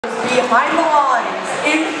behind the lines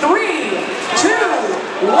in 3, 2,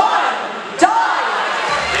 1, dive!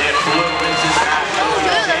 If blue wins this match,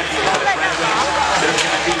 there's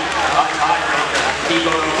going to be a tiebreaker. TBA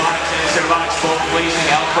Robotics and Cerbotics both placing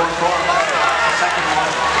L4 the second one.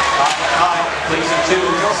 HighTide placing 2,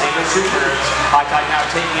 same as SuperNURDs. HighTide now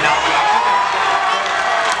taking it out.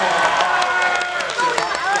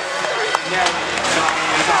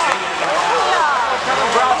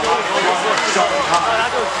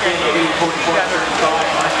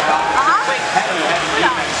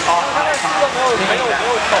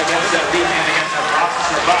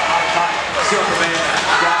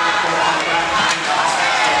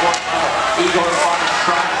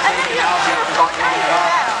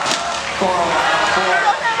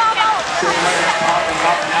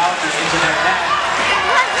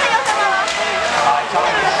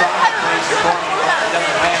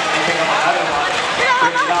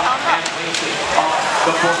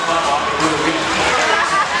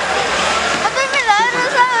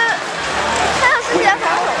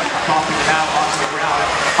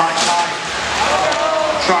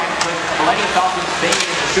 Millennium Falcons banging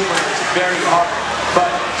into SuperNURDs is very hard,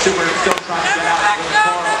 but SuperNURDs still trying to get out with the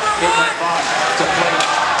portal in the box to play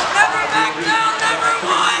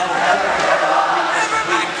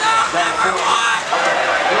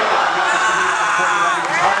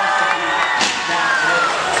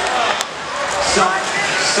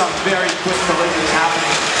some very quick collisions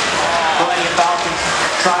happening. Millennium Falcons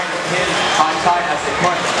trying to pin HighTide as they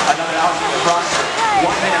put another out in the roster. 1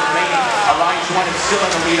 minute remaining. Alliance 1 is still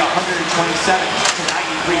in the lead, 127 to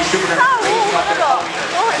 93. SuperNURDs raising up their elevator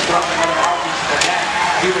and throwing another out into the net.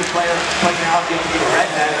 Human player playing out the red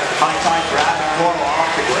net. HighTide grabbing Coral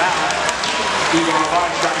off the ground. TBA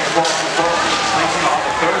Robotics trying to pull on the floor, placing on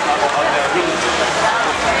the third level of their lead.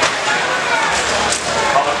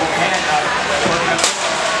 Colorful Panda putting us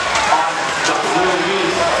on the blue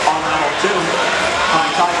lead on level 2.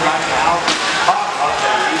 HighTide driving out of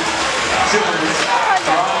their lead. SuperNURDs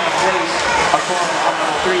throwing in place a Coral on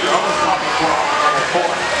level 3. They're almost popping Coral on level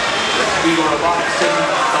 4. TBA Robotics taking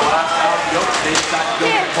the last out of the open. They decide to go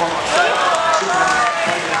get Coral on 7. SuperNURDs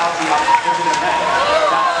playing it out into the net.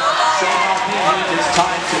 Showing off it's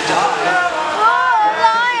time to die.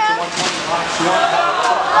 120 minus 1.